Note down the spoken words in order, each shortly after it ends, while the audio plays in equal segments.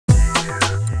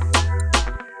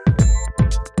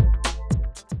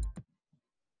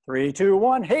Three, two,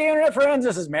 one. Hey, internet friends,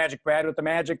 this is MagicBrad with the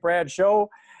MagicBrad Show.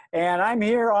 And I'm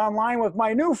here online with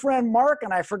my new friend, Mark,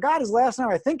 and I forgot his last name.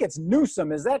 I think it's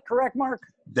Newsome. Is that correct, Mark?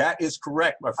 That is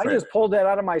correct, my friend. I just pulled that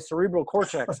out of my cerebral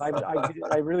cortex.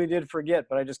 I really did forget,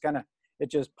 but I just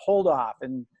it just pulled off.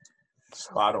 And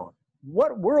spot on.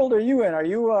 What world are you in? Are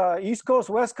you East Coast,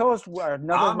 West Coast?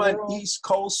 I'm an East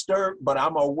Coaster, but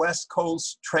I'm a West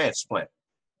Coast transplant.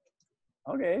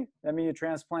 Okay. I mean, you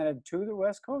transplanted to the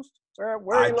West Coast? Where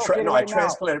are you located I right now?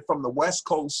 transplanted from the West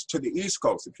Coast to the East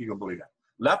Coast, if you can believe that.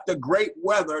 Left the great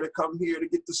weather to come here to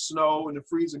get the snow and the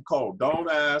freezing cold.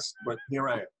 Don't ask, but here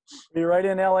I am. Are you right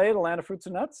in LA, the land of fruits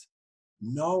and nuts?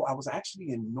 No, I was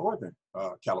actually in Northern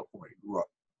California. Grew up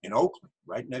in Oakland,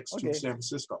 right next to San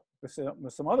Francisco.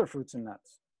 With some other fruits and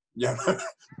nuts. Yeah,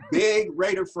 big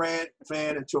Raider fan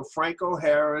until Franco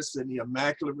Harris and the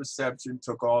Immaculate Reception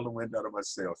took all the wind out of my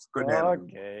sails.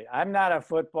 Okay, I'm not a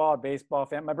football, baseball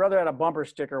fan. My brother had a bumper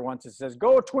sticker once that says,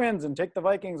 "Go Twins and take the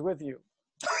Vikings with you."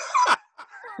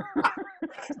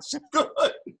 That's good.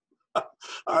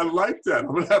 I like that. I'm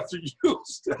going to have to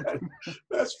use that.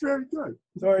 That's very good.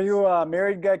 So are you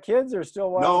married, got kids, or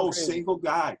still wild? No, single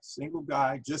guy,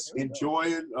 just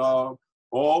enjoying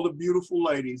all the beautiful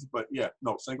ladies, but yeah,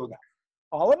 no, single guy.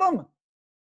 All of them?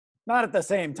 Not at the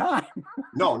same time.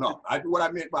 No. What I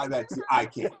meant by that is I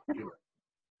can't.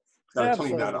 Gotta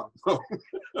clean that up.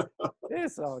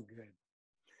 It's all good.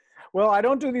 Well, I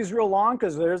don't do these real long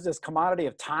because there's this commodity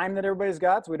of time that everybody's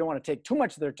got, so we don't want to take too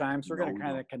much of their time. So we're going to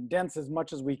kind of condense as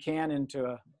much as we can into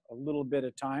a little bit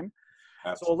of time.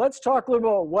 Absolutely. So let's talk a little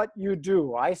about what you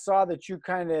do. I saw that you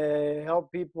kind of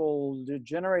help people to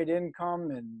generate income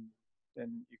and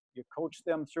you coach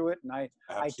them through it. And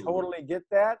I totally get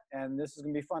that. And this is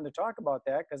going to be fun to talk about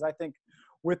that because I think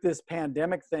with this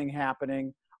pandemic thing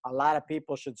happening, a lot of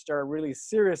people should start really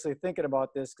seriously thinking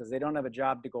about this because they don't have a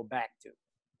job to go back to.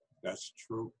 That's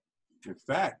true. In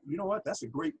fact, you know what? That's a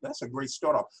great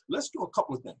start off. Let's do a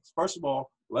couple of things. First of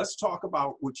all, let's talk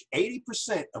about which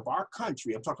 80% of our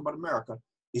country, I'm talking about America,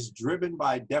 is driven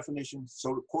by definition,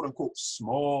 so quote unquote,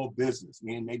 small business,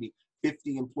 meaning maybe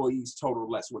 50 employees total or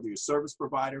less, whether you're a service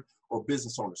provider or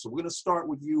business owner. So we're going to start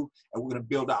with you and we're going to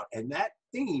build out. And that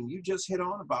theme you just hit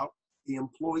on about the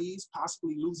employees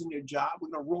possibly losing their job,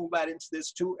 we're going to roll that into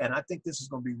this too. And I think this is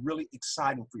going to be really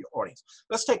exciting for your audience.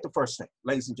 Let's take the first thing,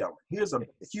 ladies and gentlemen. Here's a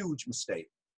huge mistake.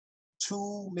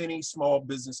 Too many small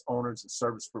business owners and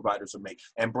service providers are making.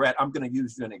 And Brad, I'm going to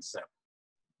use you an example.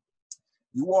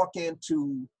 You walk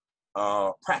into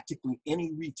practically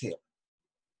any retailer.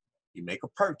 You make a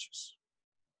purchase.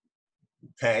 You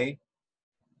pay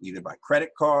either by credit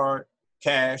card,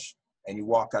 cash, and you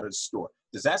walk out of the store.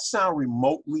 Does that sound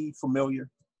remotely familiar?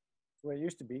 That's the way it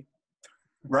used to be.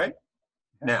 Right?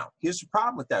 Yeah. Now, here's the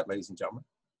problem with that, ladies and gentlemen.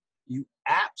 You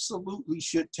absolutely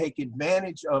should take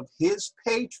advantage of his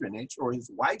patronage or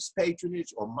his wife's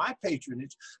patronage or my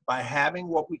patronage by having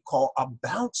what we call a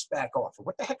bounce back offer.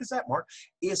 What the heck is that, Mark?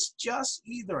 It's just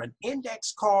either an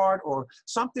index card or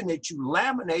something that you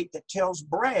laminate that tells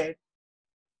Brad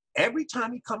every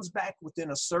time he comes back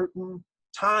within a certain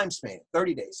time span,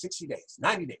 30 days, 60 days,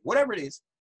 90 days, whatever it is,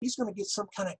 he's going to get some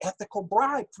kind of ethical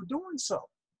bribe for doing so.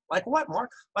 Like what, Mark?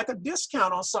 Like a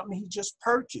discount on something he just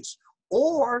purchased.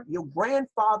 Or you'll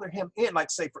grandfather him in, like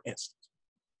say, for instance,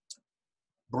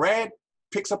 Brad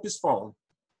picks up his phone,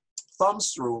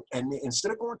 thumbs through, and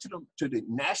instead of going to the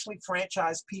nationally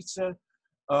franchised pizza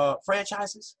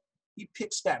franchises, he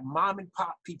picks that mom and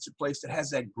pop pizza place that has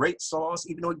that great sauce,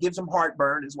 even though it gives him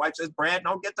heartburn. His wife says, Brad,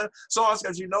 don't get the sauce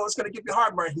because you know it's going to give you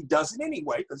heartburn. He does it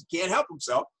anyway because he can't help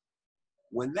himself.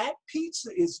 When that pizza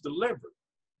is delivered,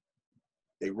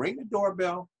 they ring the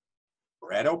doorbell.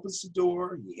 Brad opens the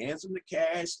door. He hands them the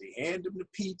cash. They hand him the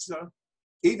pizza.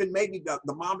 Even maybe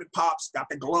the mom and pops got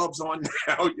the gloves on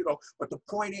now, But the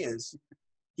point is,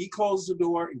 he closes the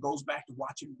door and goes back to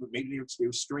watching. Maybe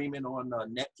they're streaming on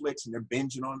Netflix and they're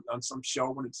binging on some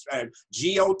show when it's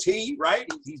GOT, right?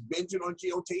 He's binging on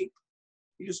GOT.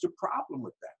 Here's the problem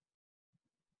with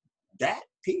that. That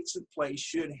pizza place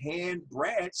should hand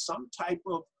Brad some type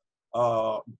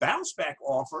of bounce back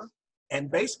offer. And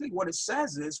basically what it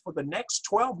says is for the next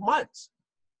 12 months,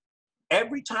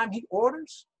 every time he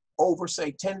orders over,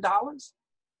 say, $10,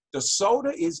 the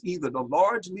soda is either the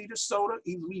large liter soda,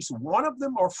 at least one of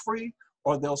them are free,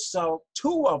 or they'll sell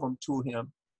 2 of them to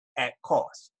him at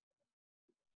cost.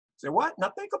 Say what? Now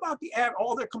think about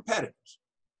all their competitors.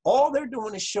 All they're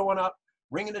doing is showing up,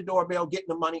 ringing the doorbell, getting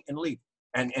the money, and leaving,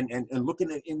 and looking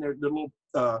in their little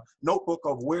notebook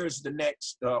of where's the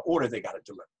next order they got to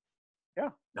deliver.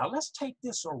 Yeah. Now let's take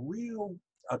this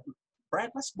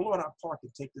Brad, let's blow it out of the park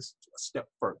and take this a step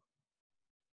further.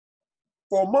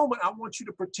 For a moment, I want you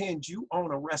to pretend you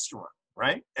own a restaurant,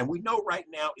 right? And we know right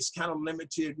now it's kind of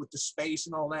limited with the space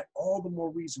and all that. All the more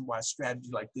reason why a strategy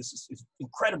like this is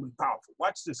incredibly powerful.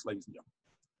 Watch this, ladies and gentlemen.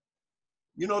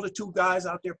 You know the two guys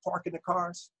out there parking the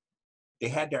cars? They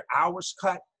had their hours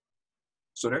cut,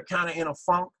 so they're kind of in a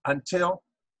funk until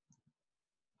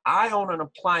I own an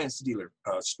appliance dealer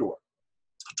store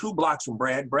 2 blocks from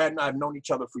Brad. Brad and I have known each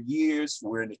other for years.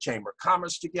 We're in the Chamber of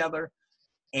Commerce together.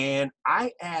 And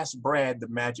I asked Brad the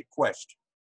magic question.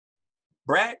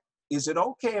 Brad, is it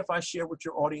okay if I share with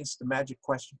your audience the magic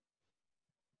question?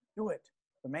 Do it.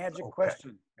 The magic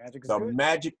question. Magic is the good.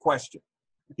 magic question.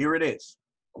 Here it is.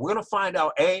 We're going to find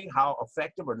out A, how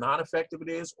effective or non-effective it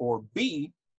is, or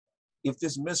B, if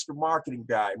this Mr. Marketing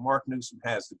guy, Mark Newsome,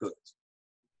 has the goods.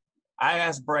 I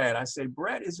asked Brad, I say,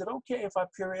 Brad, is it okay if I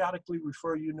periodically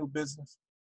refer you new business?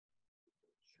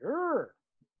 Sure.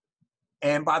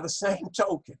 And by the same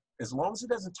token, as long as it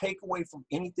doesn't take away from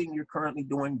anything you're currently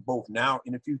doing, both now and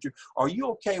in the future, are you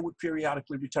okay with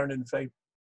periodically returning the favor?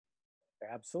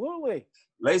 Absolutely.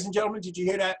 Ladies and gentlemen, did you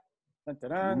hear that? Dun, dun,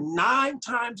 dun. 9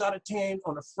 times out of 10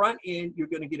 on the front end, you're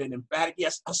going to get an emphatic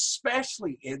yes,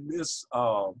 especially in this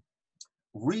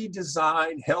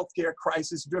redesigned healthcare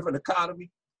crisis-driven economy.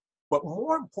 But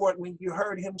more importantly, you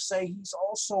heard him say he's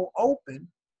also open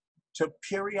to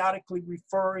periodically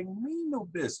referring me new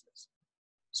business.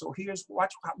 So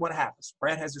watch what happens.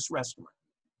 Brad has this restaurant.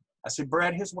 I said,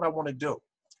 Brad, here's what I want to do.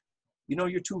 You know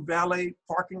your 2 valet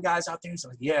parking guys out there? He's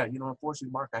like, yeah,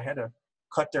 unfortunately, Mark, I had to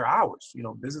cut their hours.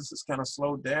 Business has kind of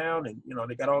slowed down, and,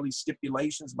 they got all these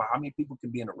stipulations about how many people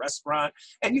can be in a restaurant,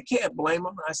 and you can't blame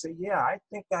them. And I say, yeah, I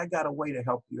think I got a way to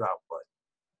help you out, bud.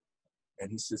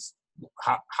 And he says,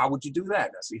 how would you do that?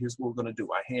 And I said, here's what we're going to do.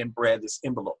 I hand Brad this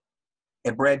envelope.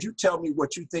 And Brad, you tell me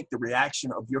what you think the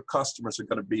reaction of your customers are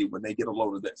going to be when they get a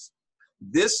load of this.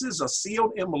 This is a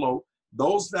sealed envelope.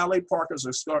 Those valet parkers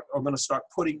are going to start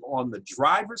putting on the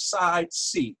driver's side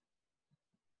seat.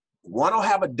 One will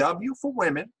have a W for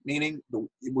women, meaning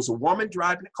it was a woman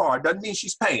driving the car. Doesn't mean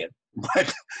she's paying,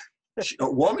 but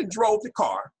a woman drove the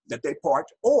car that they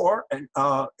parked, or an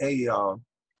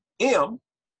M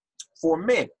for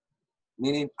men,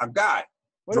 meaning a guy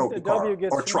drove the car. What if the W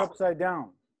gets turned upside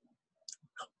down?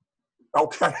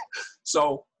 Okay,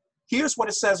 so here's what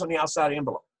it says on the outside of the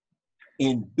envelope.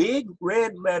 In big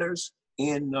red letters,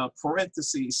 in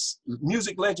parentheses,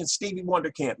 music legend Stevie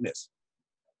Wonder can't miss.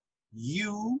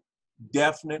 You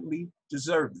definitely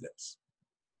deserve this.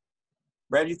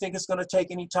 Brad, you think it's going to take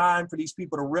any time for these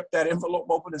people to rip that envelope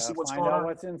open and see what's going on? Find out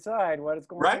what's inside, what is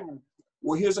going right? on.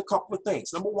 Well, here's a couple of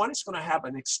things. Number one, it's going to have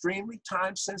an extremely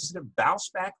time-sensitive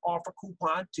bounce-back offer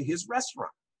coupon to his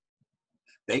restaurant.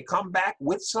 They come back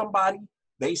with somebody,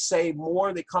 they save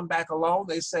more. They come back alone,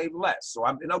 they save less. So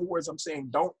in other words, I'm saying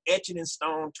don't etch it in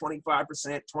stone,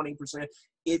 25%, 20%.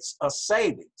 It's a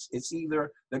savings. It's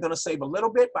either they're going to save a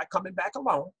little bit by coming back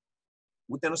alone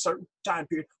within a certain time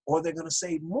period, or they're going to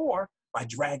save more by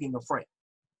dragging a friend.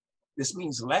 This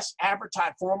means less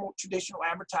formal, traditional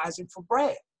advertising for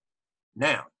Brad.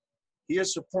 Now,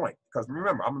 here's the point, because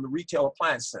remember, I'm in the retail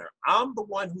appliance center. I'm the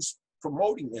one who's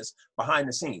promoting this behind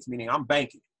the scenes, meaning I'm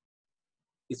banking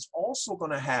it. It's also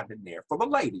going to have in there, for the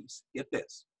ladies, get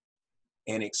this,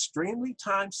 an extremely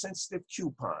time-sensitive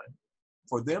coupon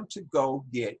for them to go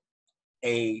get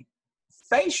a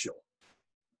facial.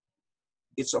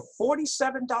 It's a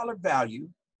 $47 value.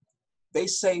 They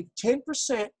save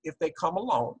 10% if they come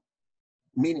alone,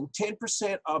 meaning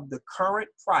 10% of the current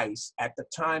price at the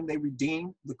time they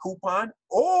redeem the coupon,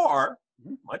 or,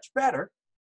 much better,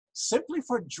 simply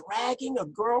for dragging a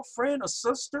girlfriend, a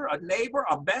sister, a neighbor,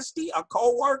 a bestie, a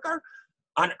co-worker,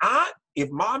 an aunt, if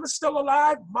mom is still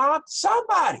alive, mom,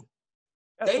 somebody.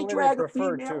 That's they drag a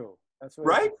female, too. That's what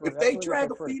right? If they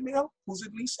drag a female who's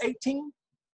at least 18,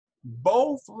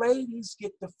 both ladies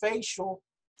get the facial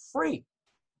free.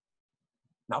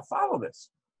 Now follow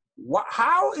this.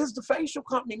 How is the facial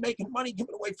company making money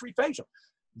giving away free facial?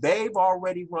 They've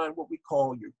already run what we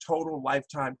call your total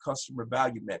lifetime customer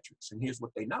value metrics. And here's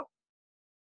what they know.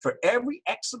 For every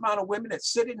X amount of women that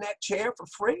sit in that chair for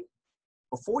free,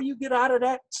 before you get out of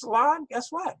that salon, guess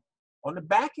what? On the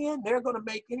back end, they're going to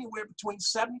make anywhere between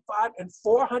 $75 and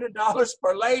 $400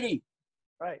 per lady.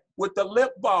 Right. With the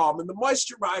lip balm and the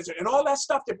moisturizer and all that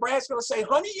stuff that Brad's going to say,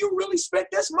 honey, you really spent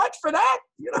this much for that?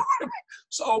 You know what I mean?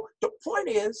 So the point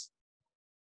is,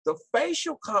 the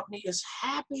facial company is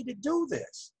happy to do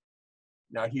this.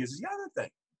 Now, here's the other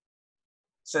thing.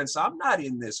 Since I'm not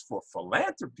in this for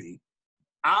philanthropy,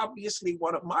 obviously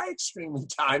one of my extremely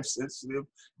time-sensitive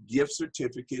gift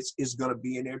certificates is going to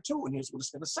be in there too. And here's what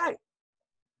it's going to say.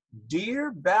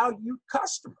 Dear valued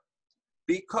customer,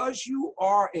 because you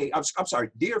are I'm sorry,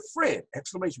 dear friend,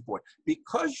 exclamation point,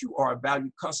 because you are a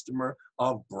valued customer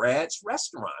of Brad's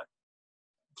restaurant,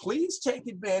 please take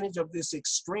advantage of this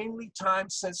extremely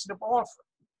time-sensitive offer.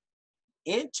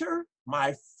 Enter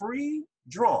my free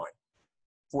drawing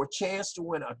for a chance to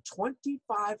win a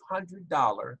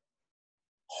 $2,500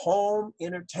 home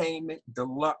entertainment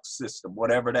deluxe system,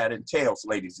 whatever that entails,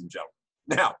 ladies and gentlemen.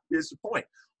 Now, here's the point.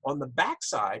 On the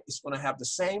backside, it's going to have the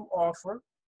same offer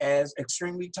as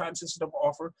extremely time-sensitive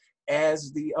offer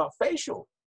as the facial,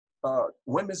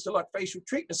 Women's Deluxe Facial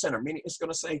Treatment Center, meaning it's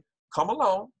going to say, come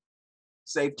along,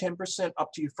 save 10%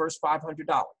 up to your first $500.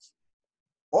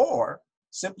 Or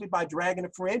simply by dragging a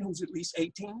friend who's at least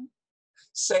 18,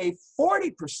 save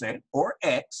 40% or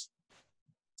X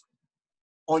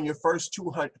on your first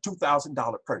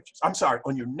 $2,000 purchase. I'm sorry,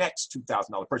 on your next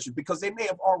 $2,000 purchase, because they may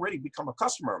have already become a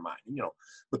customer of mine, you know.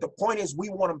 But the point is, we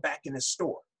want them back in the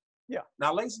store. Yeah.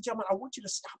 Now, ladies and gentlemen, I want you to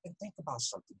stop and think about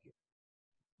something here.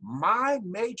 My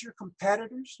major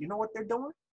competitors, you know what they're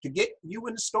doing to get you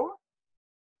in the store?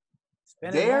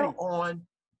 They're on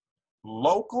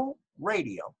local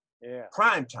radio,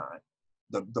 prime time,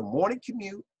 the morning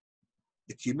commute,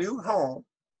 the commute home.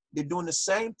 They're doing the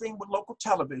same thing with local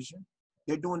television.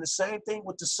 They're doing the same thing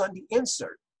with the Sunday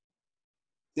insert.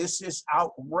 This is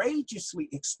outrageously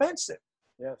expensive.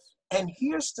 Yes. And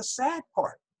here's the sad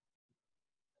part.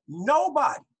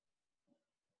 Nobody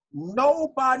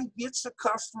gets a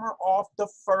customer off the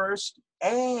first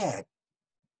ad.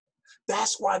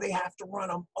 That's why they have to run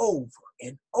them over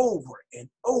and over and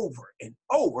over and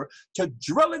over to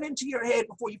drill it into your head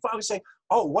before you finally say,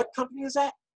 oh, what company is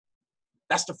that?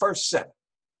 That's the first 7.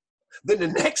 Then the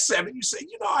next 7, you say,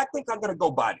 you know, I think I'm going to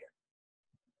go by there.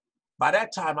 By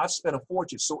that time, I've spent a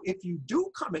fortune. So if you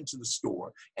do come into the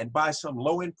store and buy some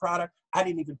low-end product, I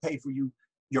didn't even pay for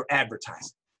your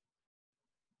advertising.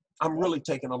 I'm really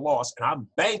taking a loss, and I'm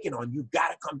banking on you got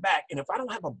to come back. And if I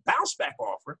don't have a bounce back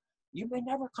offer, you may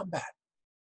never come back.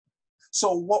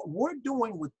 So what we're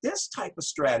doing with this type of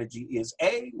strategy is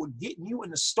A, we're getting you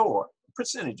in the store, a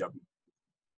percentage of you,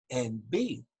 and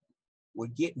B, we're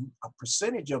getting a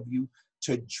percentage of you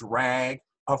to drag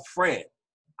a friend.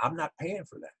 I'm not paying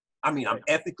for that. I mean, I'm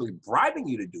ethically bribing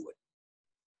you to do it.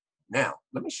 Now,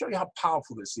 let me show you how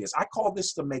powerful this is. I call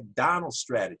this the McDonald's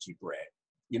strategy, Brad.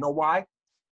 You know why?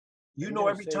 You know,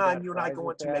 every time you and I go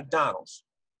into McDonald's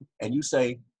and you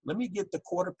say, let me get the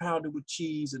quarter pounder with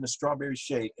cheese and the strawberry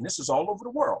shake, and this is all over the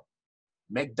world.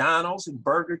 McDonald's and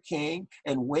Burger King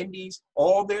and Wendy's,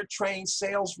 all their trained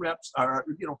sales reps or,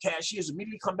 you know, cashiers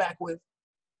immediately come back with,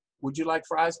 would you like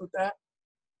fries with that?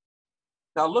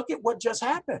 Now look at what just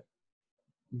happened.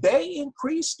 They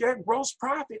increased their gross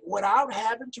profit without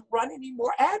having to run any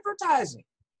more advertising.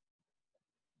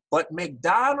 But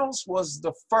McDonald's was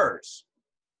the first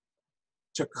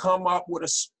to come up with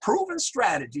a proven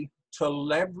strategy to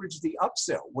leverage the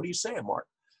upsell. What are you saying, Mark?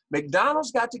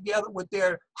 McDonald's got together with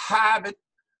their Harvard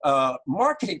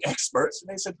marketing experts, and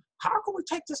they said, how can we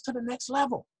take this to the next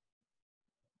level?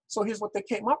 So here's what they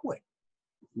came up with.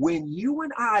 When you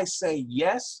and I say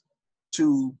yes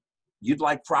to, you'd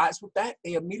like fries with that,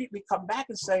 they immediately come back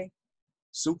and say,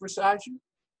 supersize you?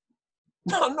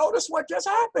 Now notice what just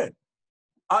happened.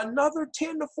 Another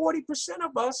 10 to 40%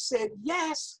 of us said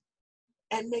yes,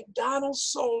 and McDonald's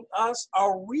sold us a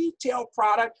retail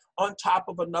product on top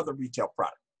of another retail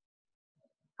product.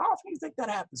 How often do you think that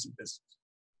happens in business,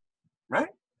 right?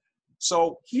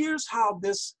 So here's how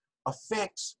this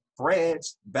affects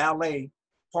Brad's valet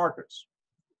parkers.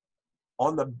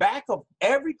 On the back of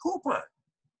every coupon,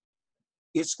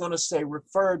 it's going to say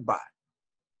referred by.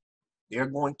 They're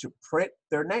going to print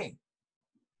their name.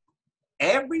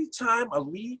 Every time a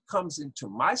lead comes into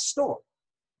my store,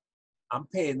 I'm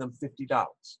paying them $50,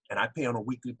 and I pay on a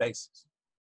weekly basis.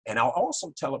 And I'll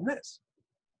also tell them this.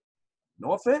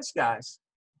 No offense, guys,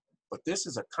 but this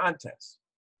is a contest.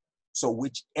 So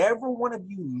whichever one of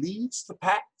you leads the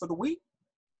pack for the week,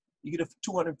 you get a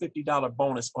 $250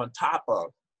 bonus on top of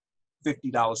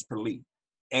 $50 per lead.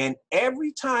 And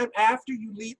every time after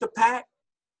you lead the pack,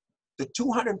 the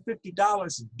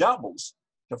 $250 doubles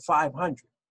to $500.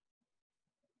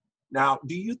 Now,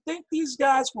 do you think these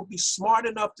guys will be smart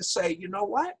enough to say, you know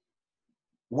what?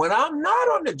 When I'm not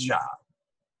on the job,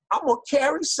 I'm going to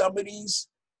carry some of these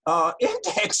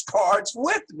index cards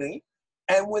with me.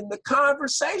 And when the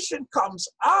conversation comes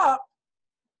up,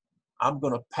 I'm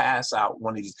going to pass out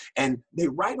one of these. And they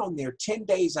write on there 10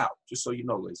 days out, just so you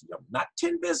know, ladies and gentlemen, not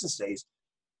 10 business days.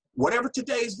 Whatever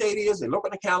today's date is, they look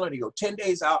on the calendar, they go 10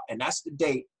 days out, and that's the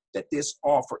date that this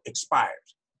offer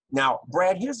expires. Now,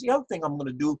 Brad, here's the other thing I'm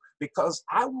going to do, because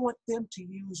I want them to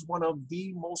use one of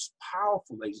the most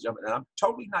powerful, ladies and gentlemen, and I'm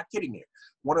totally not kidding here,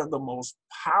 one of the most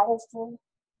powerful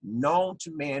known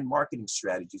to man marketing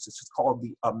strategies. This is called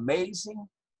the Amazing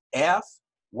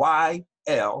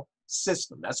FYL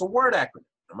system. That's a word acronym.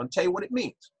 I'm going to tell you what it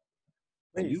means.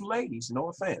 And you ladies, no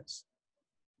offense,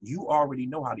 you already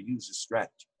know how to use this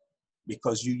strategy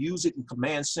because you use it in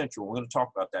Command Central. We're going to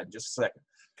talk about that in just a second.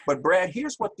 But Brad,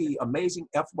 here's what the Amazing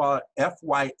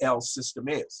FYL system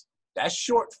is. That's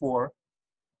short for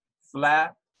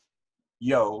Flap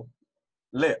Yo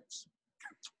Lips.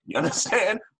 You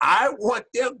understand? I want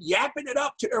them yapping it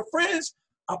up to their friends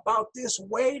about this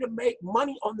way to make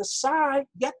money on the side.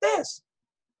 Get this,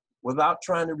 without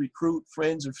trying to recruit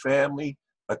friends and family,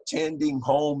 attending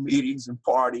home meetings and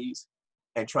parties,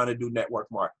 and trying to do network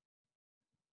marketing.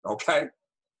 Okay?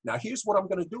 Now, here's what I'm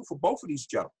going to do for both of these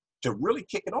gentlemen to really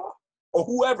kick it off, or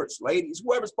whoever's, ladies,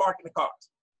 whoever's parking the cars.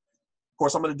 Of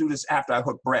course, I'm going to do this after I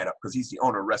hook Brad up because he's the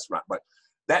owner of the restaurant. But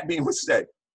that being said,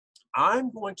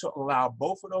 I'm going to allow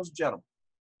both of those gentlemen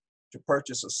to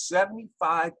purchase a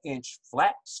 75-inch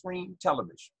flat screen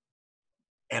television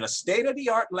and a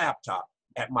state-of-the-art laptop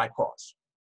at my cost.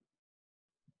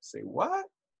 Say, what?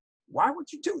 Why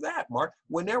would you do that, Mark?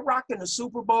 When they're rocking the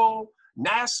Super Bowl,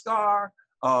 NASCAR,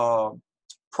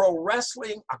 pro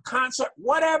wrestling, a concert,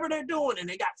 whatever they're doing, and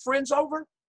they got friends over,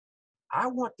 I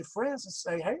want the friends to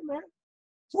say, hey, man,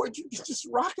 where'd you just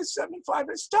rock a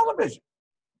 75-inch television?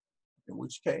 In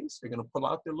which case, they're going to pull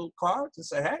out their little cards and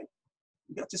say, hey,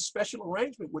 we got this special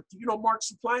arrangement with, you know,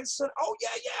 Mark's Appliance Center. Oh,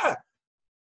 yeah.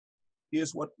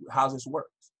 Here's how this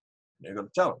works. And they're going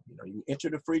to tell them, you know, you enter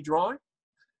the free drawing,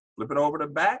 flip it over to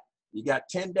the back. You got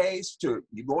 10 days to,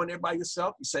 you go in there by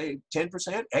yourself, you save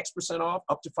 10%, X% off,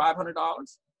 up to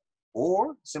 $500.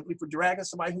 Or simply for dragging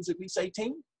somebody who's at least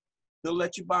 18, he'll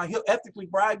let you buy, he'll ethically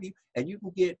bribe you, and you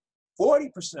can get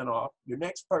 40% off your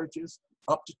next purchase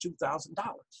up to $2,000.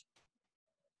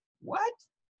 What?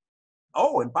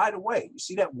 Oh, and by the way, you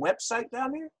see that website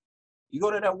down there? You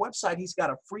go to that website, he's got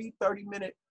a free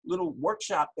 30-minute little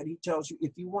workshop that he tells you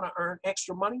if you want to earn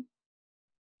extra money,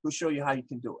 he'll show you how you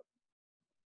can do it.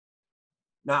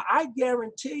 Now, I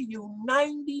guarantee you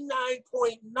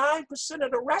 99.9%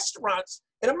 of the restaurants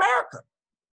in America,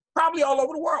 probably all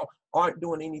over the world, aren't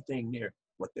doing anything near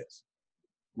with this.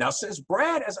 Now, since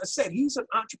Brad, as I said, he's an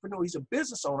entrepreneur, he's a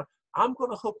business owner, I'm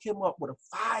going to hook him up with a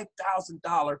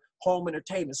 $5,000 home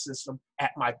entertainment system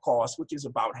at my cost, which is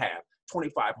about half,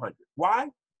 $2,500. Why?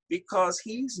 Because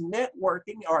he's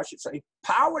networking, or I should say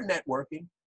power networking,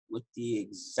 with the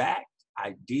exact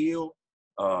ideal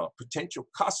potential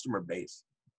customer base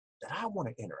that I want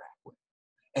to interact with.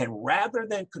 And rather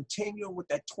than continue with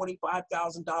that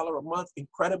 $25,000 a month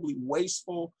incredibly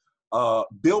wasteful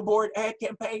billboard ad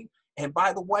campaign, and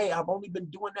by the way, I've only been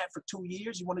doing that for 2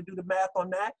 years. You want to do the math on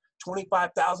that?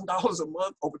 $25,000 a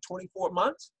month over 24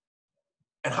 months?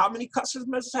 And how many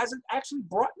customers has it actually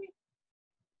brought me?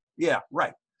 Yeah,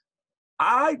 right.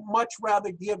 I'd much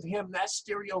rather give him that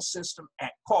stereo system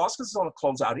at cost, because it's going to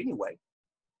close out anyway.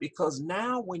 Because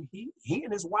now when he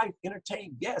and his wife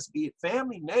entertain guests, be it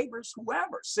family, neighbors,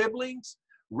 whoever, siblings,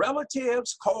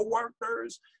 relatives,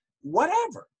 co-workers,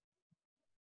 whatever,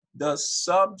 the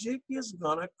subject is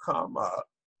gonna come up,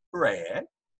 Brad,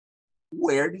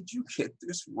 where did you get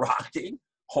this rocking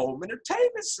home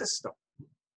entertainment system?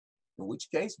 In which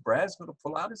case, Brad's gonna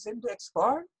pull out his index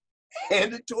card,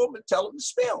 hand it to him and tell him to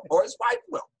spill, or his wife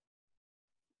will.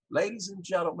 Ladies and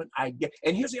gentlemen, and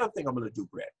here's the other thing I'm gonna do,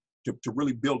 Brad, to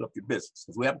really build up your business,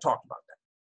 because we haven't talked about that.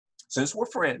 Since we're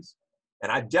friends,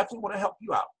 and I definitely want to help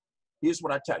you out, here's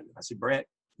what I tell you. I say, Brad,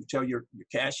 you tell your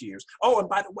cashiers. Oh, and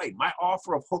by the way, my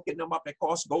offer of hooking them up at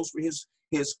cost goes for his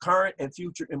current and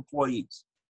future employees.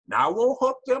 Now, I won't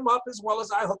hook them up as well as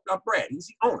I hooked up Brad. He's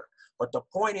the owner. But the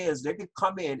point is, they can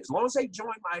come in, as long as they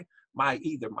join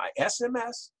either my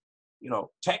SMS,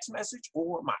 text message,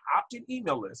 or my opt-in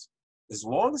email list. As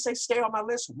long as they stay on my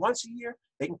list once a year,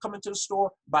 they can come into the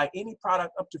store, buy any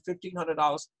product up to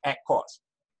 $1,500 at cost.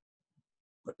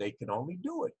 But they can only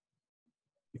do it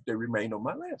if they remain on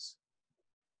my list.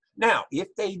 Now, if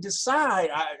they decide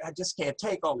I just can't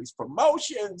take all these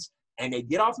promotions and they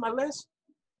get off my list,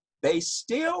 they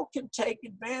still can take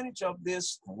advantage of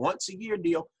this once a year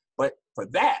deal. But for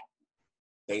that,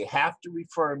 they have to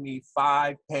refer me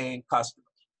 5 paying customers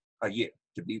a year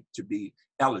to be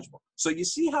eligible. So you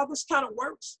see how this kind of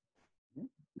works?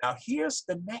 Now here's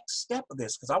the next step of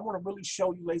this, because I want to really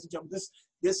show you, ladies and gentlemen,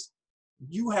 this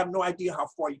you have no idea how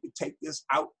far you can take this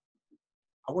out.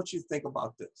 I want you to think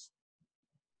about this.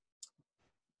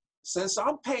 Since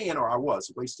I'm paying, or I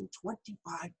was wasting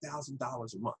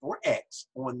 $25,000 a month or X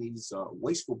on these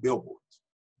wasteful billboards,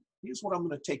 here's what I'm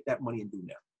going to take that money and do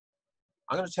now.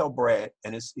 I'm going to tell Brad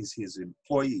and his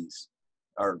employees,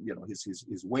 or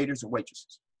his waiters and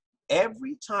waitresses,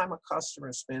 every time a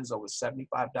customer spends over $75,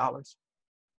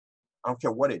 I don't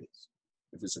care what it is,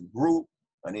 if it's a group,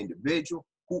 an individual,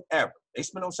 whoever, they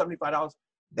spend over $75,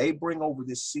 they bring over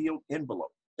this sealed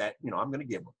envelope that I'm going to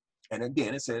give them. And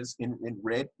again, it says in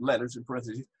red letters in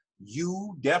parentheses,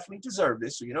 you definitely deserve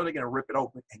this. So they're going to rip it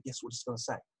open. And guess what it's going to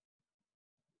say?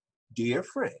 Dear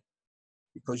friend,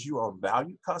 because you are a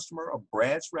valued customer of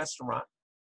Brad's Restaurant,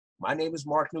 my name is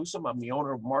Mark Newsome. I'm the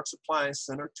owner of Mark's Appliance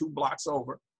Center, 2 blocks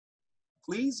over.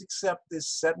 Please accept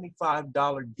this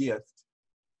 $75 gift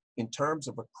in terms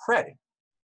of a credit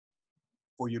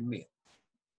for your meal.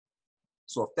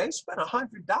 So if they spent $100,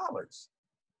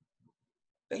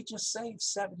 they just saved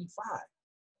 $75.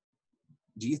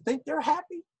 Do you think they're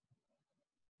happy?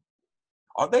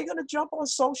 Are they going to jump on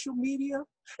social media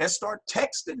and start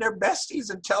texting their besties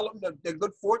and tell them the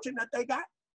good fortune that they got?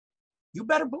 You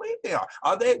better believe they are.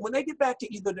 Are they, when they get back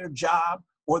to either their job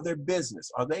or their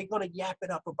business, are they going to yap it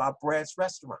up about Brad's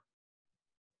Restaurant?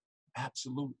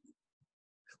 Absolutely.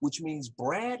 Which means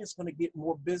Brad is going to get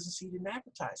more business he didn't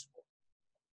advertise for.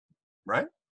 Right?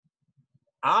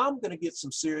 I'm going to get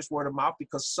some serious word of mouth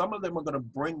because some of them are going to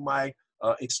bring my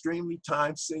extremely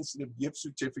time-sensitive gift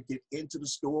certificate into the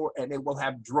store and they will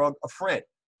have drug a friend.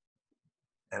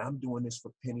 And I'm doing this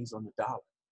for pennies on the dollar,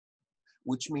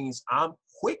 which means I'm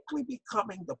quickly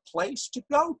becoming the place to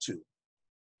go to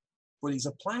for these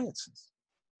appliances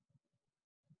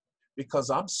because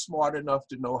I'm smart enough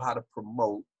to know how to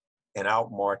promote and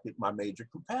outmarket my major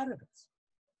competitors.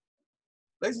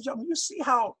 Ladies and gentlemen, you see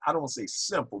how, I don't want to say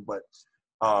simple, but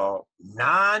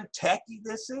non-techy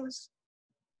this is?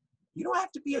 You don't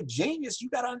have to be a genius. You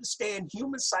got to understand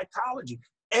human psychology.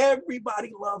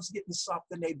 Everybody loves getting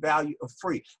something they value for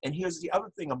free. And here's the other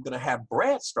thing I'm going to have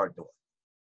Brad start doing.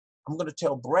 I'm going to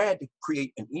tell Brad to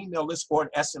create an email list or an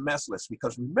SMS list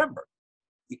because remember,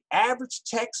 the average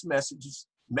text message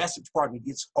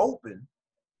gets open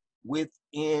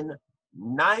within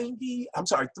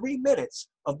 3 minutes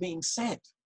of being sent.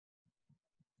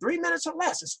 3 minutes or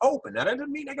less, it's open. Now, that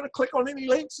doesn't mean they're going to click on any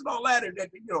links and all that and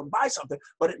buy something,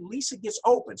 but at least it gets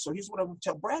open. So here's what I'm going to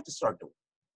tell Brad to start doing.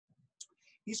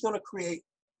 He's going to create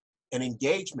an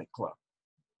engagement club.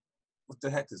 What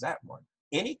the heck is that one?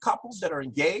 Any couples that are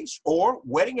engaged or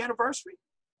wedding anniversary,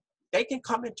 they can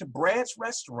come into Brad's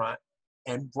Restaurant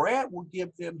and Brad will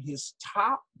give them his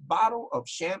top bottle of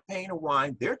champagne or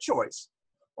wine, their choice,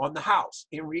 on the house.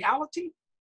 In reality,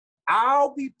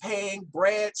 I'll be paying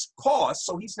Brad's costs,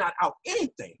 so he's not out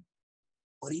anything,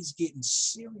 but he's getting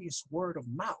serious word of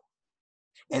mouth.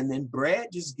 And then Brad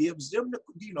just gives them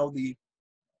the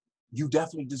you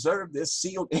definitely deserve this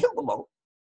sealed envelope,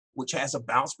 which has a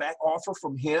bounce back offer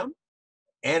from him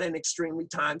and an extremely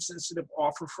time-sensitive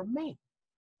offer from me.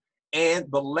 And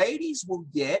the ladies will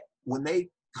get, when they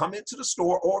come into the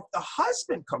store, or if the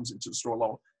husband comes into the store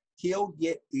alone, he'll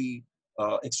get the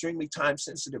extremely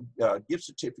time-sensitive gift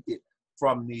certificate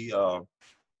from the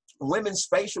Women's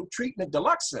Facial Treatment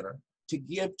Deluxe Center to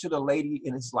give to the lady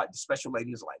in his life, the special lady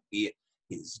in his life, be it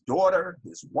his daughter,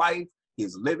 his wife,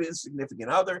 his living significant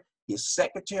other, his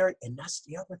secretary, and that's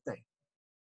the other thing.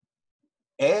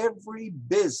 Every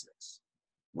business,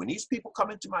 when these people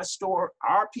come into my store,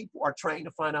 our people are trained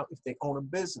to find out if they own a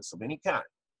business of any kind.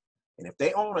 And if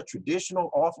they own a traditional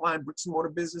offline bricks and mortar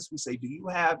business, we say, do you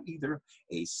have either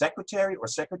a secretary or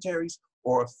secretaries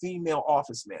or a female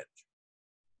office manager?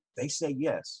 They say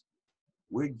yes.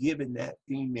 We're giving that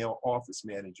female office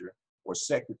manager or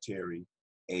secretary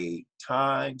a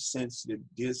time-sensitive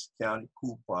discounted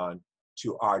coupon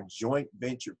to our joint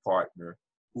venture partner,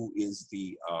 who is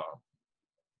the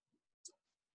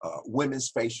Women's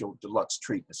Facial Deluxe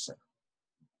Treatment Center.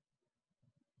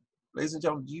 Ladies and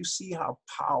gentlemen, do you see how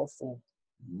powerful,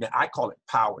 I call it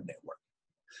power network.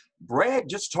 Brad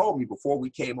just told me before we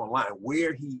came online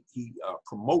where he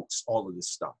promotes all of this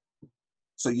stuff.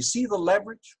 So you see the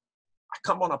leverage? I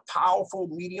come on a powerful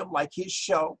medium like his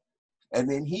show, and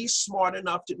then he's smart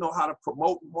enough to know how to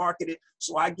promote and market it.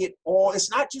 So I get it's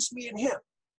not just me and him.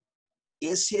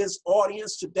 It's his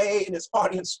audience today and his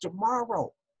audience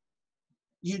tomorrow.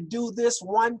 You do this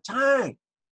one time,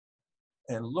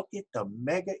 and look at the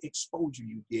mega exposure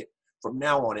you get from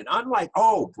now on. And unlike,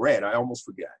 oh, Brad, I almost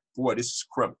forgot. Boy, this is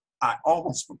criminal. I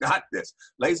almost forgot this.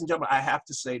 Ladies and gentlemen, I have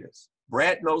to say this.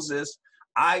 Brad knows this.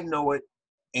 I know it.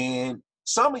 And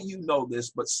some of you know this,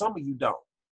 but some of you don't.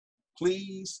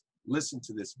 Please listen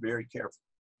to this very carefully.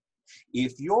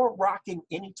 If you're rocking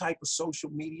any type of social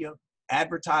media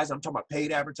advertising, I'm talking about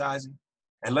paid advertising,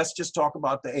 and let's just talk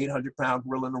about the 800-pound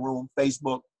gorilla in the room,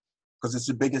 Facebook, because it's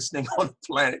the biggest thing on the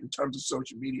planet in terms of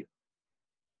social media.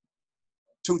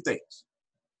 Two things.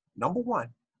 Number one,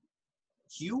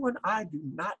 you and I do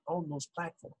not own those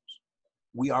platforms.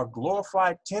 We are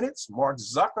glorified tenants. Mark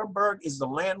Zuckerberg is the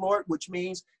landlord, which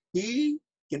means he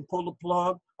can pull the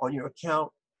plug on your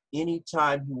account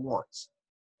anytime he wants.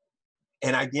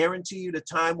 And I guarantee you the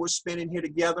time we're spending here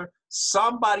together,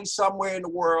 somebody somewhere in the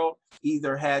world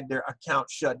either had their account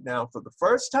shut down for the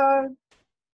first time,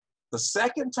 the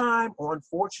second time, or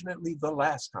unfortunately, the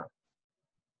last time.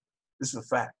 This is a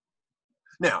fact.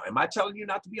 Now, am I telling you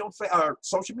not to be on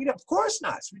social media? Of course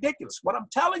not. It's ridiculous. What I'm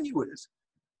telling you is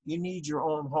you need your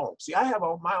own home. See, I have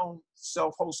my own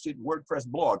self-hosted WordPress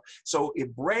blog. So if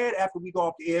Brad, after we go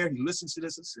off the air, he listens to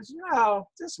this and says,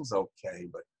 this was okay,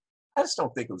 but I just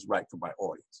don't think it was right for my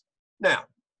audience. Now,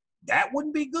 that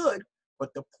wouldn't be good,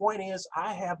 but the point is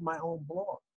I have my own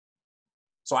blog.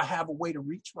 So I have a way to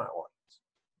reach my audience.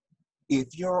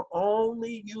 If you're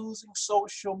only using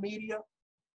social media,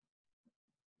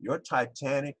 your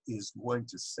Titanic is going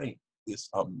to sink. It's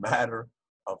a matter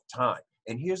of time.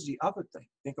 And here's the other thing.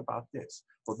 Think about this.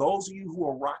 For those of you who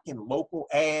are rocking local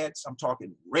ads, I'm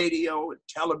talking radio and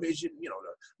television, the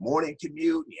morning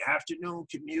commute, the afternoon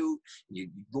commute, you're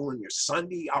doing your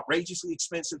Sunday, outrageously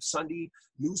expensive Sunday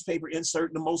newspaper insert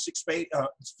in the most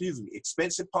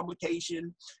expensive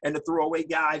publication, and the throwaway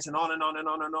guides, and on and on and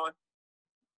on and on.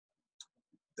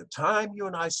 The time you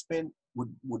and I spent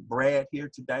with Brad here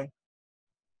today,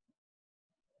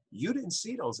 you didn't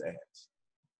see those ads.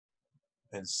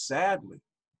 And sadly,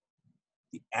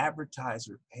 the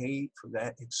advertiser paid for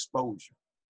that exposure,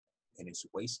 and it's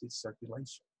wasted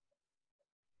circulation.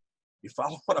 You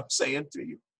follow what I'm saying to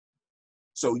you?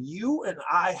 So you and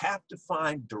I have to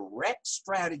find direct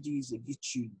strategies that get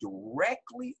you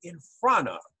directly in front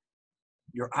of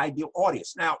your ideal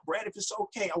audience. Now, Brad, if it's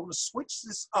okay, I want to switch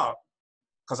this up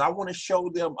because I want to show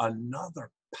them another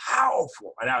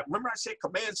powerful, and remember I said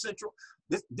Command Central?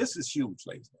 This is huge,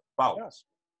 ladies and gentlemen. Follow us.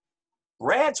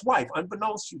 Brad's wife,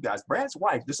 unbeknownst to you guys, Brad's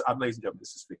wife, ladies and gentlemen,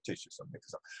 this is fictitious, I'm making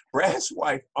this up. Brad's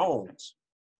wife owns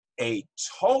a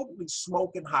totally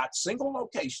smoking hot single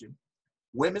location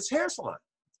women's hair salon.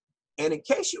 And in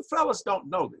case you fellas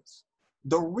don't know this,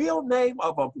 the real name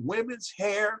of a women's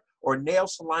hair or nail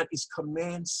salon is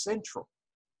Command Central.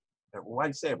 And why do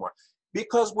you say it, Mark?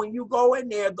 Because when you go in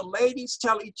there, the ladies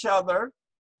tell each other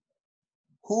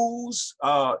who's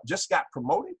just got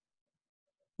promoted,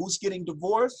 who's getting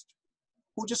divorced,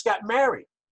 who just got married,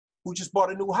 who just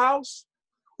bought a new house,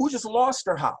 who just lost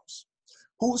their house,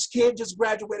 whose kid just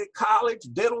graduated college,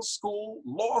 dental school,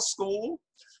 law school,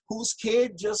 whose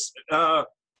kid just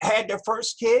had their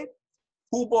first kid,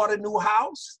 who bought a new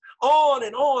house, on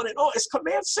and on and on. It's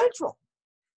Command Central.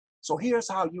 So here's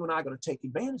how you and I are going to take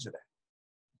advantage of that.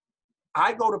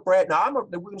 I go to Brad. Now, we're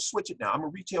going to switch it now. I'm a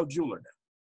retail jeweler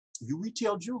now. You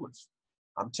retail jewelers.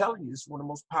 I'm telling you, this is one of the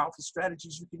most powerful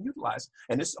strategies you can utilize.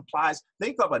 And this applies,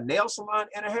 think of a nail salon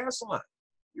and a hair salon.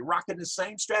 You're rocking the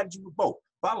same strategy with both.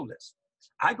 Follow this.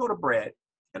 I go to Brad,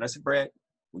 and I said, Brad,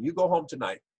 when you go home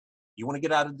tonight, you want to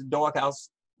get out of the doghouse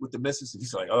with the missus? And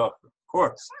he's like, oh, of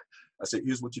course. I said,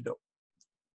 here's what you do.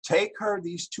 Take her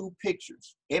these two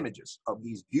images of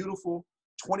these beautiful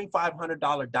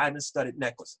 $2,500 diamond-studded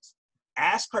necklaces.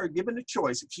 Ask her, given the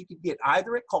choice, if she could get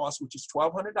either at cost, which is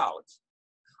 $1,200,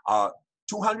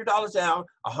 $200 down,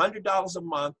 $100 a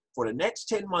month for the next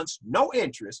 10 months, no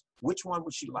interest, which one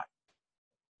would she like?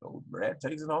 So Brad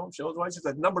takes it home, shows wife. She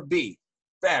said, number B,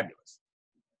 fabulous.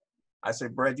 I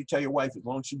said, Brad, you tell your wife, as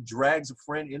long as she drags a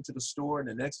friend into the store in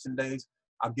the next 10 days,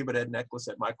 I'll give her that necklace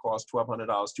at my cost, $1,200,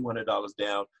 $200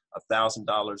 down,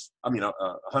 $1,000,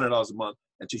 $100 a month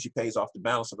until she pays off the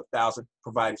balance of $1,000,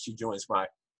 provided she joins my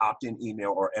opt-in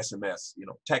email or SMS,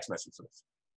 text messages.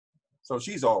 So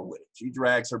she's all with it. She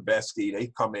drags her bestie.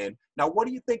 They come in. Now, what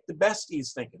do you think the bestie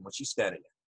is thinking when she's standing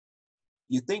there?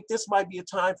 You think this might be a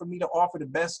time for me to offer the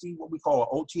bestie what we call an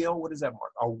OTL? What is that,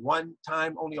 Mark? A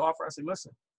one-time only offer? I say,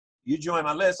 listen, you join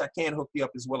my list. I can't hook you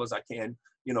up as well as I can,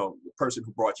 the person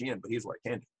who brought you in, but here's what I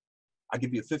can do. I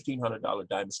give you a $1,500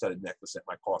 diamond-studded necklace at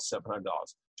my cost, $700,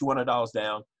 $200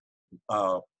 down,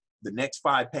 the next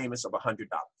 5 payments of $100, as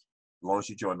long as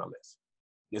you join my list.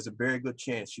 There's a very good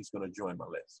chance she's going to join my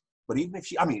list. But even if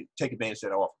take advantage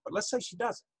of that offer. But let's say she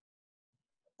doesn't.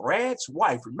 Brad's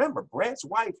wife, remember, Brad's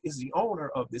wife is the owner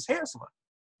of this hair salon.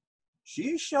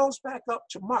 She shows back up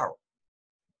tomorrow.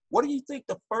 What do you think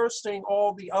the first thing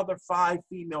all the other 5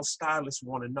 female stylists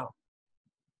want to know?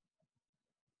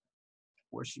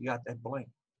 Where she got that bling.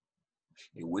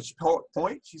 At which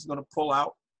point she's going to pull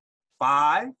out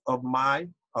 5 of my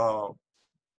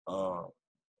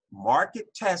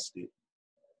market-tested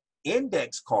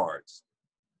index cards.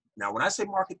 Now, when I say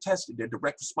market-tested, they're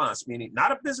direct response, meaning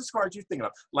not a business card you're thinking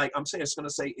of. Like I'm saying, it's going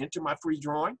to say, enter my free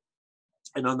drawing.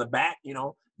 And on the back, you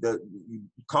know, you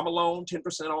come alone,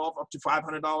 10% off, up to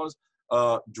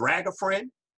 $500. Drag a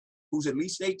friend who's at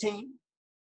least 18.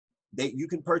 You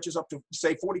can purchase up to,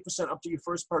 say, 40% up to your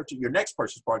first purchase, your next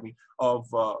purchase, pardon me, of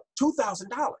 $2,000.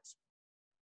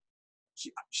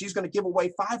 She's going to give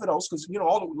away 5 of those because, you know,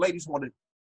 all the ladies want to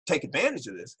take advantage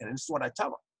of this. And this is what I tell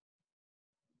them.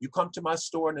 You come to my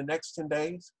store in the next 10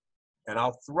 days, and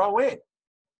I'll throw in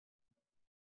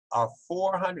a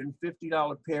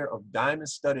 $450 pair of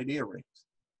diamond-studded earrings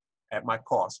at my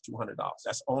cost, $200.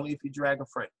 That's only if you drag a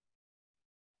friend.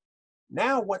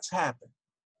 Now what's happened?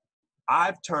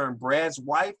 I've turned Brad's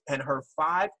wife and her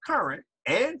 5 current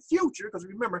and future, because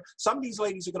remember, some of these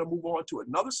ladies are going to move on to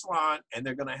another salon, and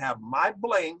they're going to have my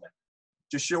bling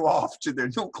to show off to their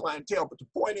new clientele. But the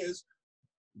point is,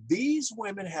 these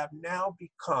women have now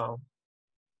become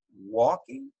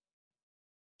walking,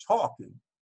 talking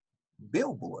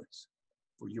billboards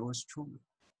for yours truly.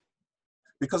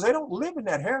 Because they don't live in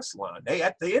that hair salon.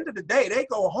 At the end of the day, they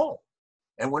go home.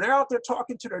 And when they're out there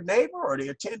talking to their neighbor, or they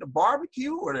attend a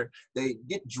barbecue, or they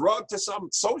get drugged to some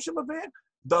social event,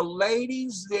 the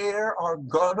ladies there are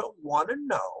gonna wanna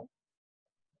know,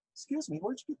 excuse me,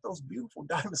 where'd you get those beautiful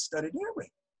diamond-studded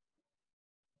earrings?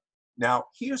 Now,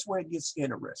 here's where it gets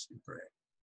interesting, Brad.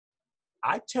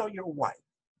 I tell your wife,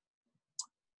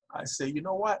 I say, you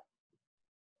know what?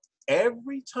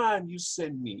 Every time you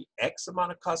send me X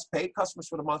amount of paid customers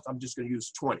for the month, I'm just going to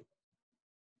use 20.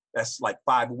 That's like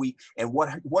 5 a week. And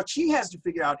what she has to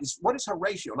figure out is, what is her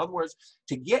ratio? In other words,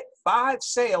 to get 5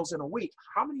 sales in a week,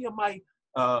 how many of my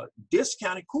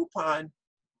discounted coupon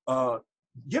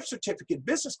gift certificate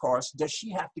business cards does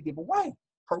she have to give away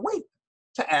per week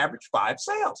to average 5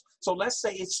 sales? So let's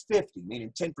say it's 50,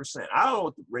 meaning 10%. I don't know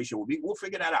what the ratio will be. We'll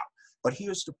figure that out. But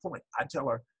here's the point. I tell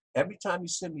her, every time you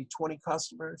send me 20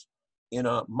 customers in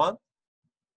a month,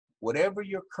 whatever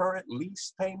your current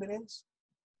lease payment is,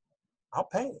 I'll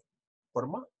pay it for the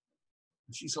month.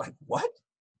 And she's like, what?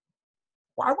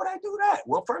 Why would I do that?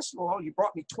 Well, first of all, you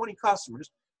brought me 20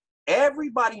 customers.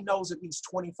 Everybody knows at least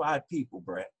 25 people,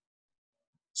 Brett.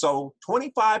 So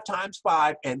 25 times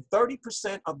 5, and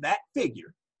 30% of that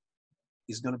figure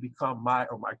is going to become my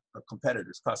or my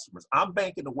competitors' customers. I'm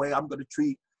banking the way I'm going to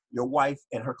treat your wife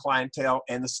and her clientele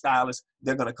and the stylist.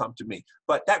 They're going to come to me.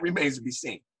 But that remains to be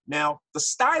seen. Now, the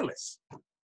stylists,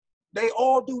 they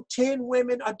all do 10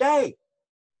 women a day.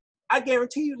 I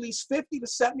guarantee you at least 50 to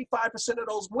 75% of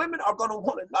those women are going to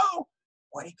want to know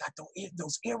where they got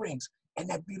those earrings and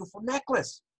that beautiful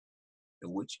necklace.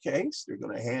 In which case, they're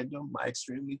going to hand them my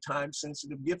extremely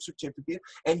time-sensitive gift certificate.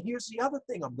 And here's the other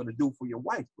thing I'm going to do for your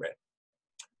wife, Brett.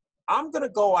 I'm going to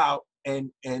go out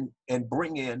and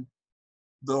bring in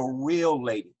the real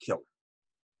lady killer.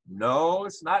 No,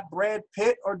 it's not Brad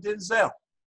Pitt or Denzel.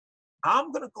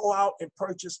 I'm going to go out and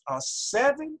purchase a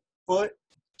 7-foot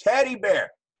teddy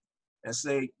bear and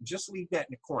say, just leave that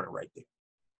in the corner right there.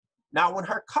 Now, when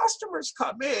her customers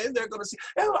come in, they're going to say,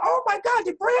 oh my God,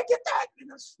 did Brad get that? And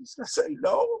she's going to say,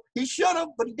 no, he should have,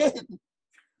 but he didn't.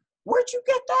 Where'd you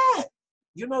get that?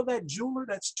 You know that jeweler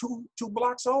that's two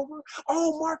blocks over?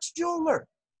 Oh, Mark's jeweler.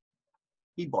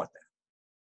 He bought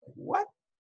that. What?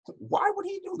 Why would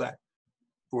he do that?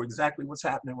 For exactly what's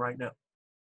happening right now.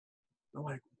 They're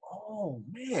like, oh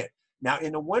man. Now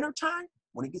in the wintertime,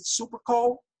 when it gets super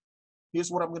cold,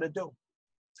 here's what I'm going to do.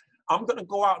 I'm going to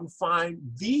go out and find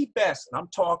the best, and I'm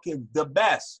talking the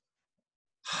best,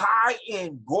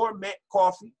 high-end gourmet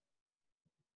coffee.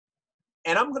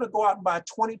 And I'm going to go out and buy a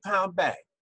 20-pound bag.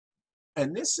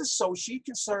 And this is so she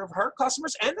can serve her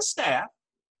customers and the staff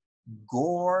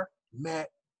gourmet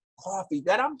coffee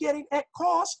that I'm getting at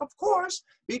cost, of course,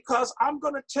 because I'm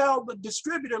going to tell the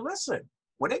distributor, listen,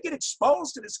 when they get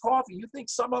exposed to this coffee, you think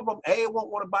some of them, A,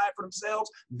 won't want to buy it for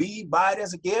themselves, B, buy it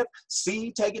as a gift,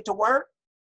 C, take it to work?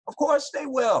 Of course they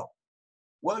will.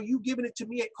 Well, you giving it to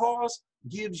me at cost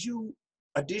gives you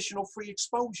additional free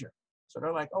exposure. So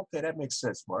they're like, okay, that makes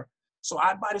sense, Mark. So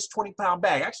I buy this 20-pound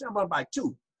bag. Actually, I'm going to buy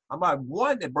 2. I'm going to buy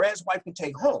one that Brad's wife can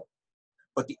take home.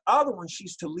 But the other one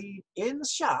she's to leave in the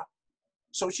shop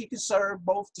so she can serve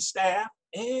both the staff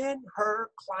and her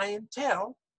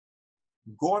clientele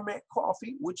gourmet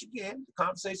coffee, which again, the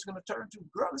conversation is going to turn to,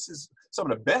 girl, this is some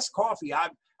of the best coffee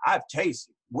I've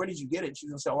tasted. Where did you get it? And she's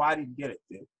going to say, oh, I didn't get it.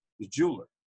 The jeweler.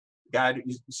 The guy,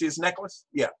 you see his necklace?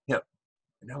 Yeah, him.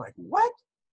 And they're like, what?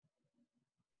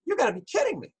 You got to be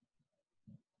kidding me.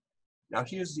 Now,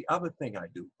 here's the other thing I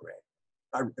do,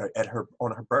 Brad,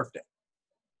 on her birthday,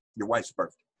 your wife's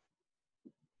birthday.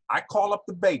 I call up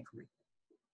the bakery.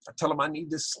 I tell them I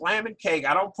need this slamming cake.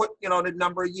 I don't put, the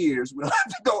number of years. We don't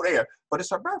have to go there, but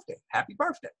it's her birthday. Happy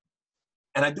birthday.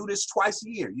 And I do this twice a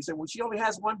year. You say, well, she only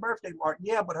has one birthday, Mark.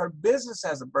 Yeah, but her business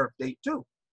has a birthday too.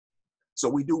 So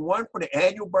we do one for the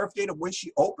annual birthday of when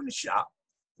she opened the shop.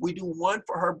 We do one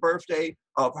for her birthday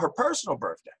of her personal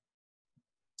birthday.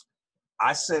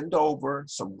 I send over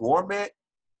some gourmet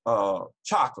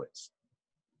chocolates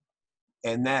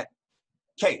and that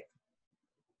cake.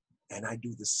 And I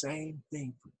do the same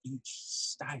thing for each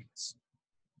stylist.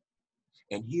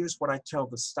 And here's what I tell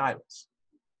the stylist.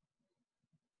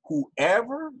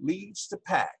 Whoever leads the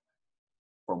pack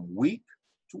from week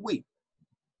to week,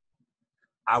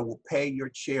 I will pay your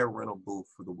chair rental booth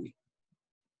for the week.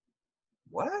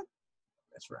 What?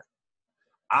 That's right.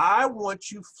 I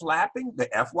want you flapping the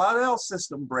FYL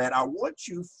system, Brad. I want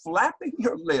you flapping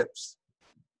your lips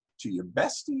to your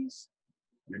besties,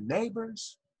 your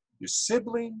neighbors, your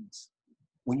siblings,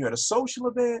 when you're at a social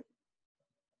event,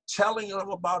 telling them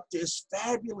about this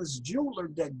fabulous jeweler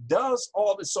that does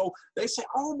all this. So they say,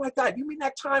 oh my God, you mean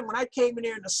that time when I came in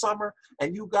there in the summer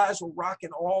and you guys were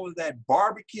rocking all of that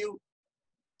barbecue?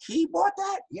 He bought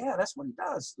that? Yeah, that's what he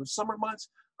does. The summer months,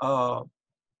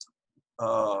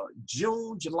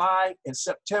 June, July, and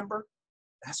September,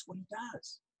 that's what he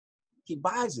does. He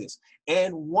buys this.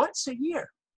 And once a year,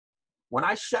 when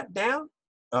I shut down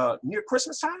near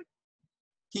Christmas time,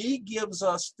 he gives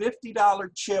us $50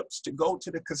 chips to go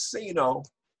to the casino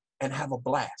and have a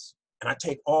blast. And I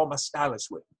take all my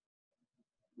stylists with me.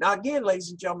 Now, again, ladies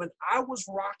and gentlemen, I was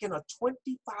rocking a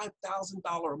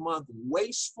 $25,000 a month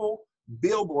wasteful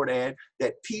billboard ad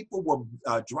that people were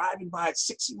driving by at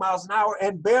 60 miles an hour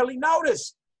and barely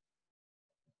noticed.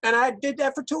 And I did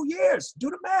that for 2 years. Do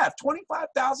the math,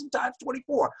 25,000 times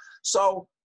 24. So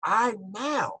I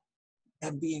now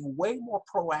am being way more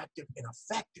proactive and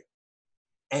effective.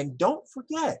 And don't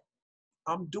forget,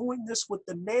 I'm doing this with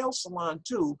the nail salon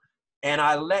too. And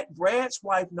I let Brad's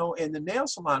wife know and the nail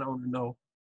salon owner know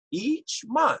each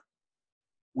month,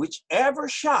 whichever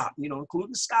shop,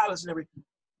 including stylists and everything,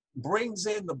 brings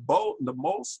in the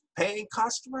most paying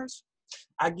customers,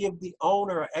 I give the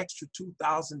owner an extra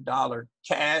 $2,000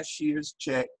 cashier's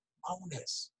check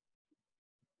bonus.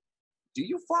 Do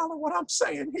you follow what I'm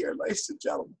saying here, ladies and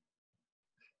gentlemen?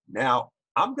 Now,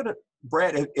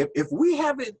 Brad, if we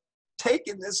haven't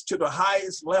taken this to the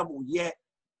highest level yet,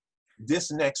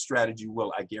 this next strategy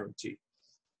will, I guarantee.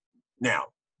 Now,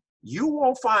 you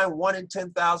won't find 1 in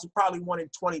 10,000, probably 1 in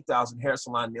 20,000 hair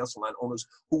salon, nail salon owners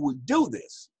who would do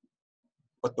this.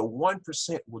 But the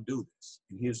 1% will do this.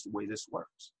 And here's the way this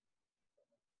works.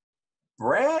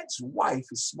 Brad's wife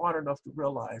is smart enough to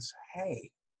realize,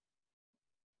 hey,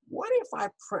 what if I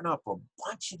print up a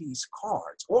bunch of these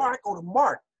cards? Or I go to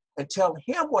Mark and tell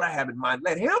him what I have in mind,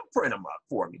 let him print them up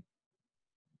for me.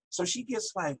 So she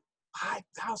gets like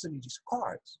 5,000 of these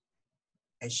cards.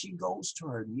 And she goes to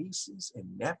her nieces and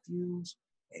nephews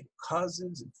and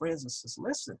cousins and friends and says,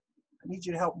 listen, I need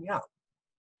you to help me out.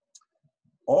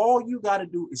 All you got to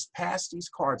do is pass these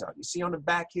cards out. You see on the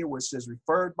back here where it says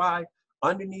referred by,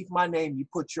 underneath my name, you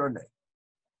put your name.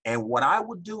 And what I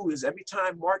would do is every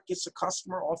time Mark gets a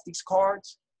customer off these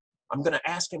cards, I'm going to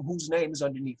ask him whose name is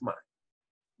underneath mine.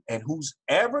 And whose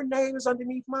ever name is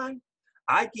underneath mine,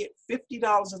 I get $50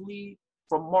 a lead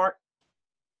from Mark.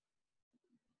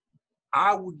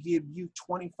 I will give you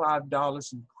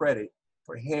 $25 in credit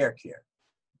for hair care.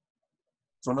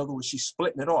 So in other words, she's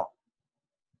splitting it off.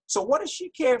 So what does she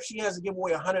care if she has to give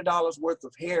away $100 worth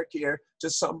of hair care to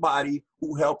somebody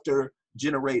who helped her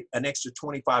generate an extra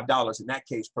 $25 in that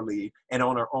case per lead, and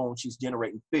on her own she's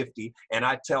generating $50, and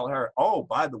I tell her, oh,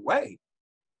 by the way,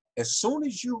 as soon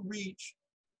as you reach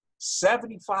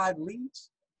 75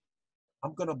 leads,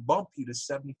 I'm gonna bump you to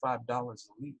 $75 a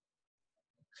lead.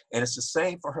 And it's the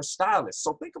same for her stylist.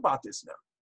 So think about this now.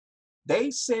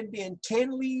 They send in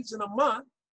 10 leads in a month.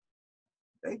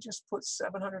 They just put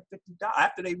 $750,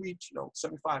 after they reach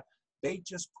 75, they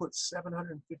just put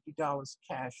 $750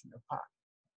 cash in their pocket.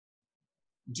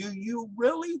 Do you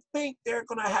really think they're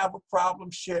gonna have a problem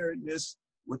sharing this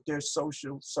with their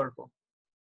social circle?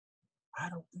 I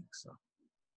don't think so.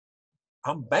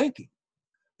 I'm banking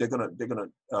they're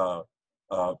gonna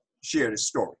share this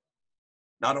story.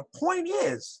 Now the point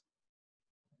is,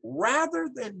 rather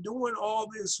than doing all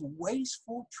this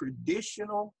wasteful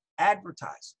traditional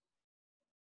advertising,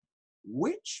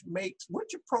 which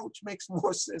approach makes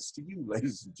more sense to you,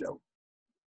 ladies and gentlemen?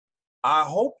 I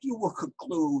hope you will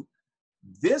conclude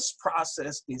this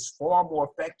process is far more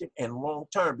effective and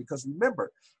long-term, because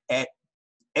remember, at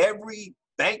every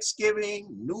Thanksgiving,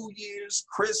 New Year's,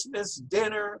 Christmas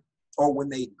dinner, or when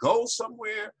they go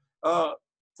somewhere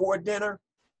for a dinner,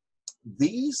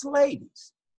 these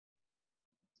ladies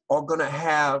are going to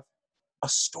have a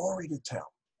story to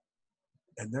tell,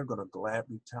 and they're going to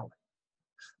gladly tell it.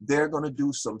 They're going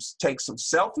to take some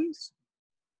selfies,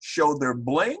 show their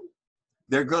bling.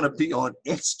 They're going to be on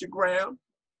Instagram.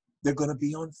 They're going to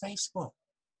be on Facebook.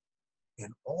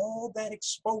 And all that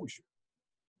exposure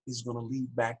is going to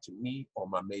lead back to me or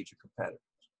my major competitors.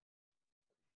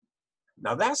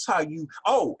 Now that's how you,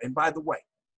 oh, and by the way,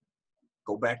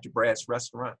 go back to Brad's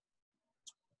restaurant.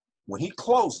 When he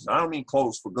closes, I don't mean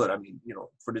close for good, I mean, you know,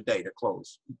 for the day to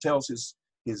close. He tells his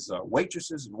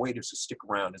waitresses and waiters to stick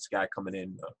around. This guy coming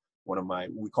in, one of my,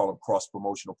 we call him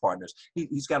cross-promotional partners.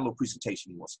 He's got a little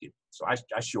presentation he wants to give. So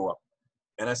I show up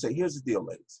and I say, here's the deal,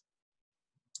 ladies.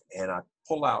 And I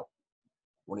pull out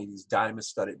one of these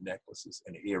diamond-studded necklaces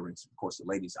and earrings. Of course, the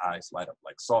ladies' eyes light up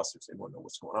like saucers. They want to know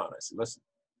what's going on. I said, listen,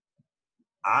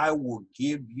 I will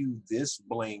give you this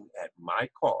bling at my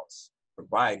cost,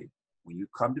 provided when you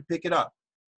come to pick it up,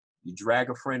 you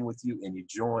drag a friend with you and you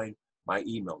join my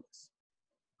email list.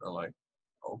 I'm like,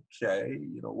 okay,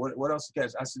 you know, what else you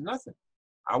guys? I said, nothing.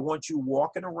 I want you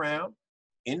walking around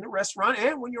in the restaurant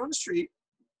and when you're on the street,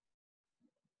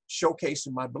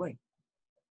 showcasing my bling.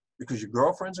 Because your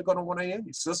girlfriends are going to want to in,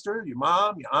 your sister, your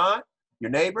mom, your aunt,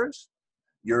 your neighbors,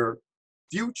 your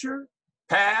future,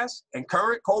 past, and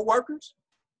current co-workers.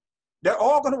 They're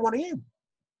all going to want to in.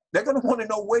 They're going to want to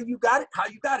know where you got it, how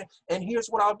you got it. And here's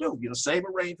what I'll do. You know, same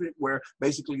arrangement where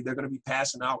basically they're going to be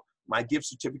passing out my gift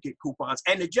certificate coupons.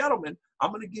 And the gentleman,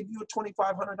 I'm going to give you a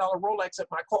 $2,500 Rolex at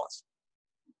my cost.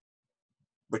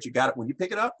 But you got it, when you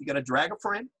pick it up, you got to drag a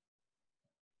friend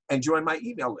and join my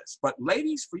email list. But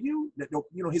ladies, for you,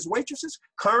 you know, his waitresses,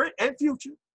 current and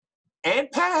future,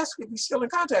 and past, if you're still in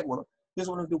contact with them, here's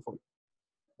what I'm going to do for you.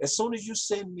 As soon as you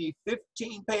send me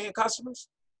 15 paying customers,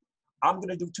 I'm going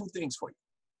to do two things for you.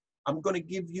 I'm going to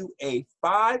give you a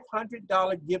 $500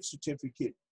 gift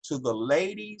certificate to the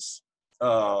ladies'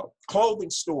 clothing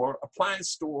store, appliance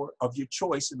store of your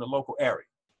choice in the local area.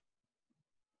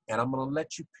 And I'm going to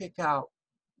let you pick out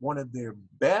one of their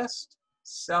best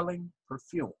selling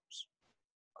perfumes,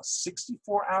 a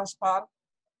 64-ounce bottle.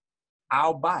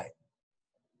 I'll buy it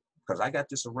because I got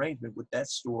this arrangement with that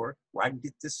store where I can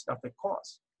get this stuff at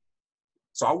cost.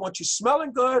 So I want you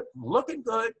smelling good, looking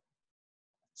good,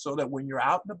 so that when you're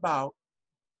out and about,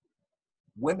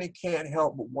 women can't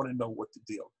help but want to know what the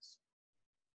deal is.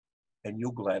 And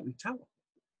you'll gladly tell them.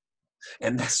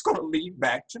 And that's going to lead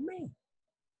back to me.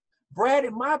 Brad,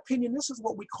 in my opinion, this is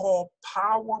what we call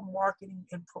power marketing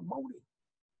and promoting.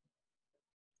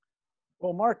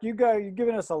 Well, Mark, you've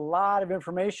given us a lot of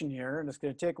information here, and it's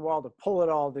going to take a while to pull it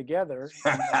all together.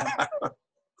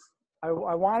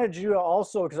 I wanted you to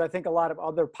also, because I think a lot of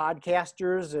other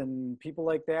podcasters and people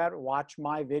like that watch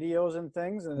my videos and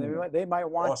things, and they might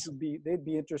want to they'd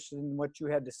be interested in what you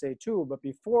had to say too. But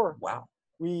before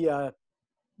we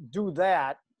do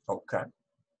that, okay,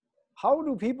 how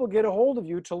do people get a hold of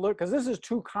you to look? Because this is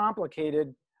too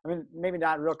complicated. I mean, maybe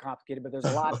not real complicated, but there's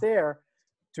a lot there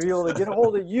to be able to get a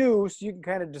hold of you, so you can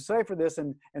kind of decipher this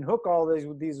and hook all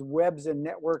these webs and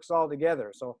networks all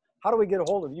together. So how do we get a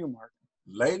hold of you, Mark?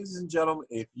 Ladies and gentlemen,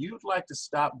 if you'd like to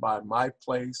stop by my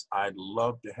place, I'd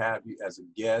love to have you as a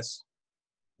guest.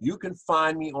 You can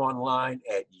find me online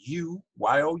at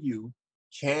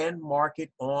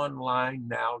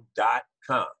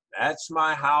canmarketonlinenow.com. That's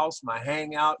my house, my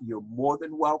hangout. You're more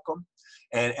than welcome.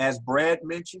 And as Brad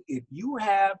mentioned, if you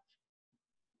have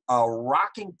a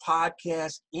rocking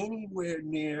podcast anywhere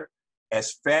near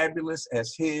as fabulous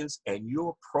as his, and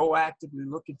you're proactively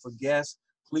looking for guests,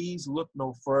 please look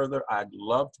no further. I'd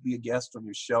love to be a guest on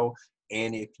your show.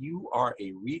 And if you are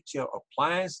a retail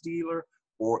appliance dealer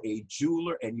or a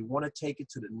jeweler and you want to take it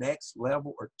to the next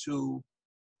level or two,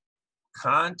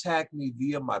 contact me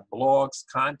via my blog's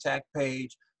contact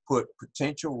page. Put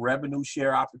potential revenue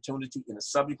share opportunity in the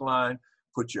subject line.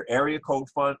 Put your area code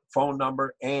phone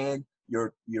number and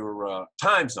your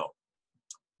time zone.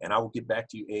 And I will get back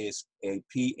to you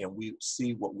ASAP and we'll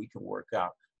see what we can work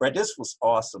out. Brad, this was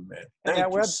awesome, man. And that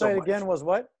website again was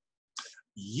what?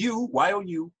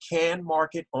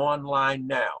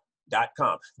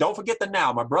 canmarketonlinenow.com. Don't forget the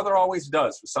now. My brother always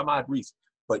does for some odd reason.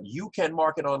 But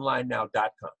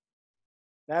canmarketonlinenow.com.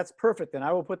 That's perfect. And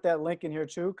I will put that link in here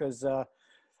too, because I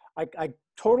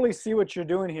totally see what you're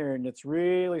doing here. And it's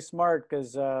really smart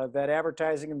because that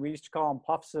advertising, and we used to call them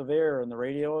puffs of air on the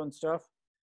radio and stuff,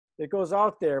 it goes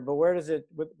out there. But where does it,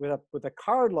 with a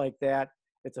card like that,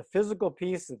 It's a physical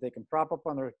piece that they can prop up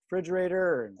on the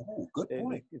refrigerator, and oh, good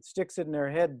point. it sticks it in their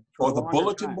head for Or a the longer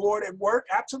bulletin time. board at work.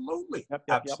 Absolutely. Yep.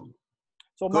 Absolutely.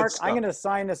 So Good Mark, stuff. I'm going to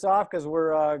sign this off because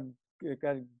we're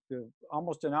got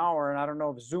almost an hour, and I don't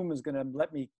know if Zoom is going to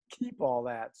let me keep all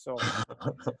that. So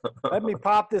let me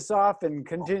pop this off and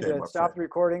continue to stop the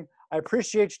recording. I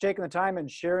appreciate you taking the time and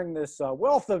sharing this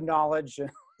wealth of knowledge.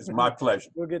 It's my pleasure.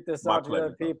 We'll get this My out to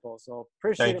other pleasure, people. So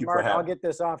appreciate it, Mark. I'll get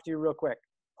this off to you real quick.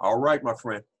 All right, my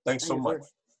friend. Thanks so Thank you, much.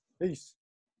 sir. Peace.